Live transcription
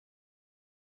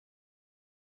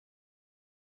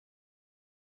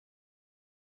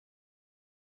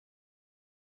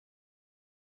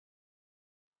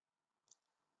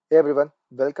Hey everyone,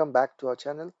 welcome back to our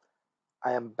channel.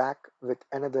 I am back with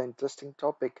another interesting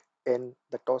topic in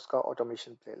the Tosca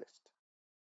automation playlist.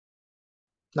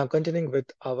 Now, continuing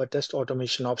with our test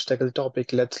automation obstacle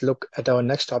topic, let's look at our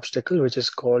next obstacle, which is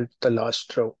called the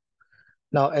last row.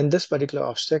 Now, in this particular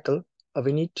obstacle,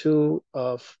 we need to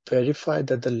verify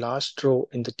that the last row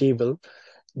in the table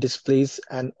displays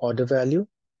an order value,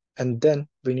 and then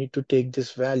we need to take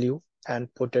this value and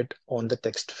put it on the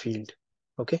text field.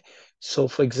 Okay, so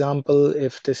for example,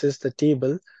 if this is the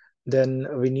table, then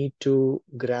we need to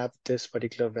grab this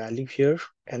particular value here,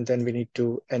 and then we need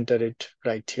to enter it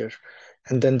right here,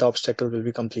 and then the obstacle will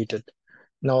be completed.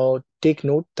 Now, take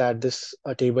note that this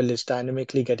table is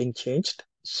dynamically getting changed,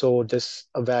 so this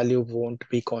value won't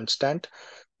be constant.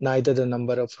 Neither the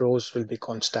number of rows will be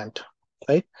constant,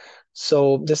 right?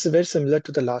 So this is very similar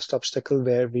to the last obstacle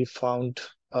where we found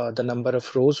the number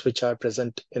of rows which are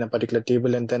present in a particular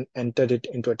table and then entered it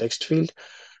into a text field.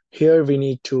 Here we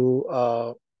need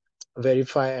to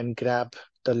verify and grab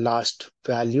the last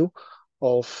value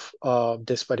of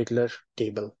this particular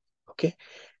table. Okay,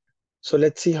 so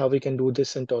let's see how we can do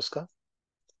this in Tosca.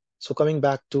 So coming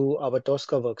back to our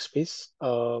Tosca workspace,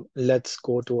 let's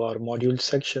go to our module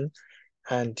section.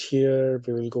 And here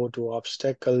we will go to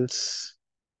obstacles.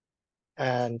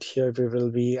 And here we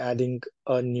will be adding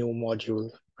a new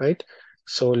module, right?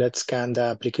 So let's scan the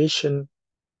application.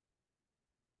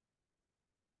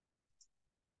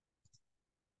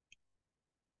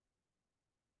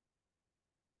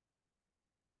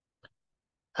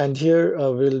 And here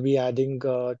we'll be adding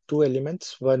two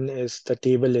elements. One is the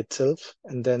table itself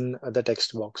and then the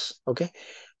text box. Okay.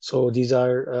 So these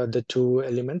are the two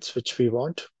elements which we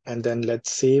want. And then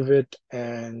let's save it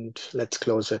and let's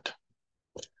close it.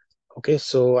 Okay,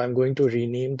 so I'm going to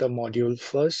rename the module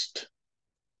first.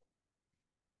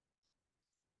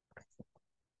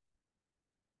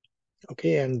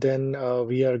 Okay, and then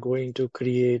we are going to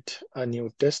create a new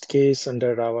test case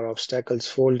under our obstacles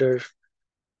folder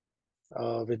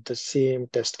with the same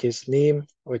test case name,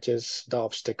 which is the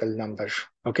obstacle number.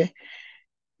 Okay,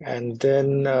 and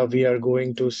then we are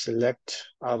going to select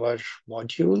our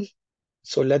module.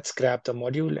 So let's grab the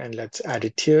module and let's add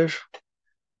it here.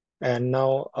 And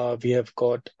now we have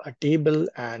got a table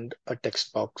and a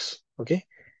text box. Okay.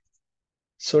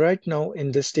 So right now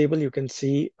in this table, you can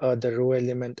see the row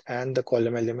element and the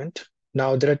column element.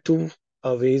 Now there are two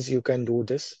ways you can do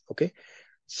this. Okay.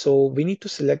 So we need to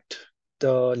select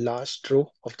the last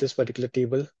row of this particular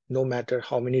table. No matter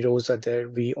how many rows are there,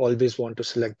 we always want to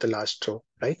select the last row,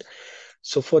 right?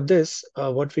 So for this,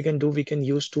 what we can do, we can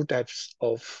use two types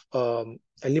of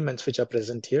elements which are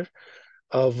present here.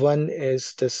 One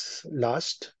is this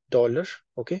last dollar.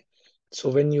 Okay. So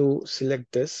when you select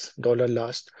this dollar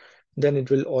last, then it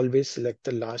will always select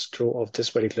the last row of this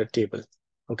particular table.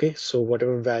 Okay. So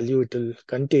whatever value it will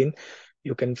contain,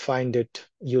 you can find it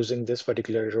using this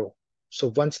particular row.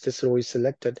 So once this row is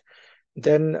selected,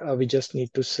 then we just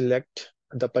need to select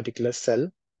the particular cell.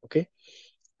 Okay.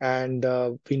 And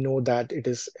we know that it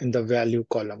is in the value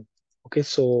column. Okay.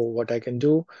 So what I can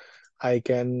do, I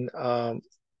can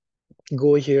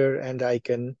go here and I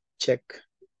can check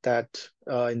that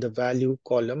in the value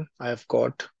column, I've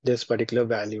got this particular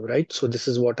value, right? So this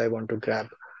is what I want to grab.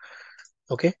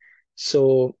 Okay.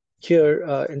 So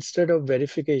here, instead of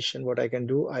verification, what I can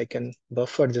do, I can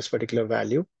buffer this particular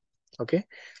value. Okay.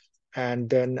 And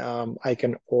then I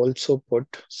can also put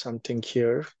something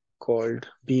here called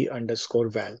b underscore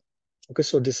val. Okay.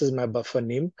 So this is my buffer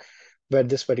name where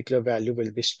this particular value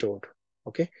will be stored.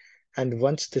 Okay. And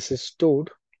once this is stored,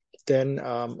 then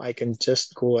I can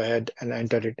just go ahead and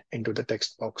enter it into the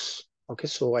text box. Okay,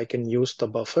 so I can use the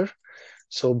buffer.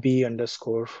 So b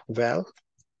underscore val.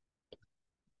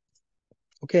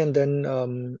 Okay, and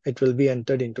then it will be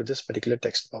entered into this particular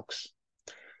text box.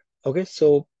 Okay,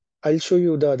 so I'll show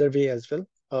you the other way as well.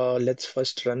 Let's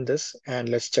first run this and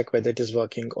let's check whether it is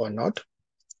working or not.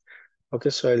 Okay,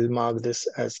 so I'll mark this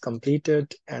as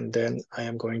completed and then I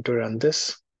am going to run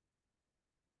this.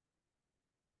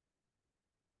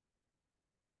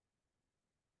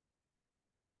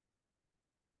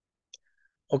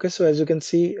 Okay, so as you can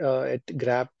see, it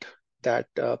grabbed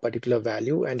that particular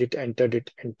value and it entered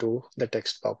it into the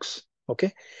text box.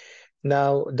 Okay,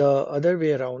 now the other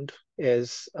way around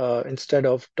is instead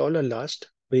of $last,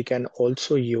 we can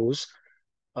also use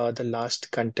the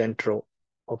last content row.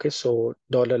 Okay, so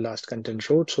 $last content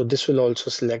row. So this will also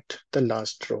select the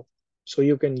last row. So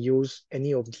you can use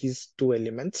any of these two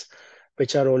elements,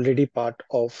 which are already part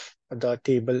of the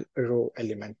table row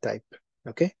element type.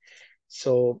 Okay.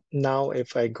 So now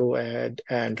if I go ahead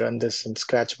and run this in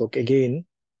Scratchbook again,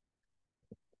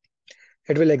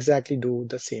 it will exactly do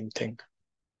the same thing.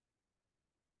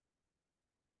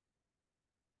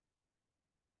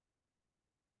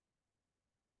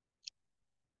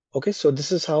 Okay, so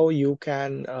this is how you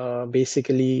can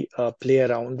basically play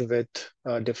around with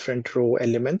different row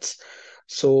elements.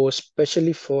 So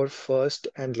especially for first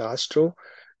and last row,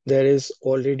 there is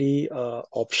already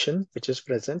option which is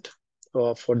present.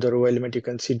 For the row element, you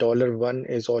can see $1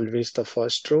 is always the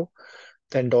first row.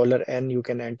 Then $n, you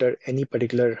can enter any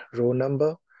particular row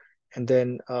number. And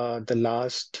then the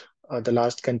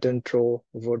last content row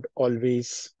would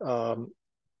always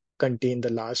contain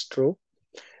the last row.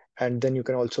 And then you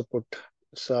can also put,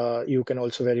 so you can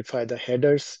also verify the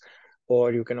headers,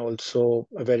 or you can also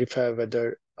verify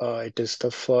whether it is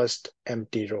the first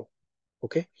empty row.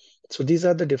 Okay, so these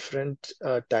are the different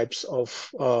types of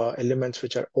elements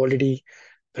which are already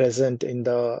present in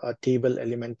the table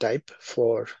element type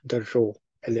for the row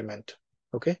element.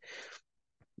 Okay,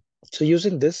 so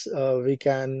using this, we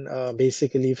can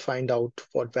basically find out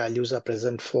what values are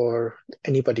present for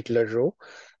any particular row,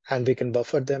 and we can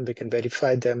buffer them, we can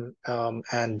verify them,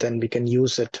 and then we can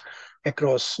use it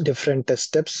across different test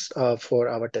steps for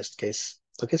our test case.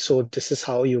 Okay, so this is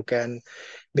how you can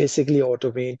basically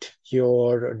automate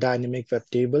your dynamic web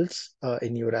tables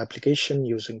in your application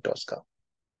using Tosca.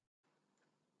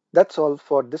 That's all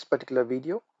for this particular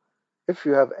video. If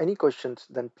you have any questions,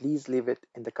 then please leave it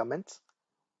in the comments.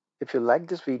 If you like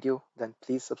this video, then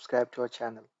please subscribe to our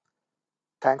channel.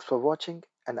 Thanks for watching,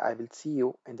 and I will see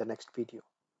you in the next video.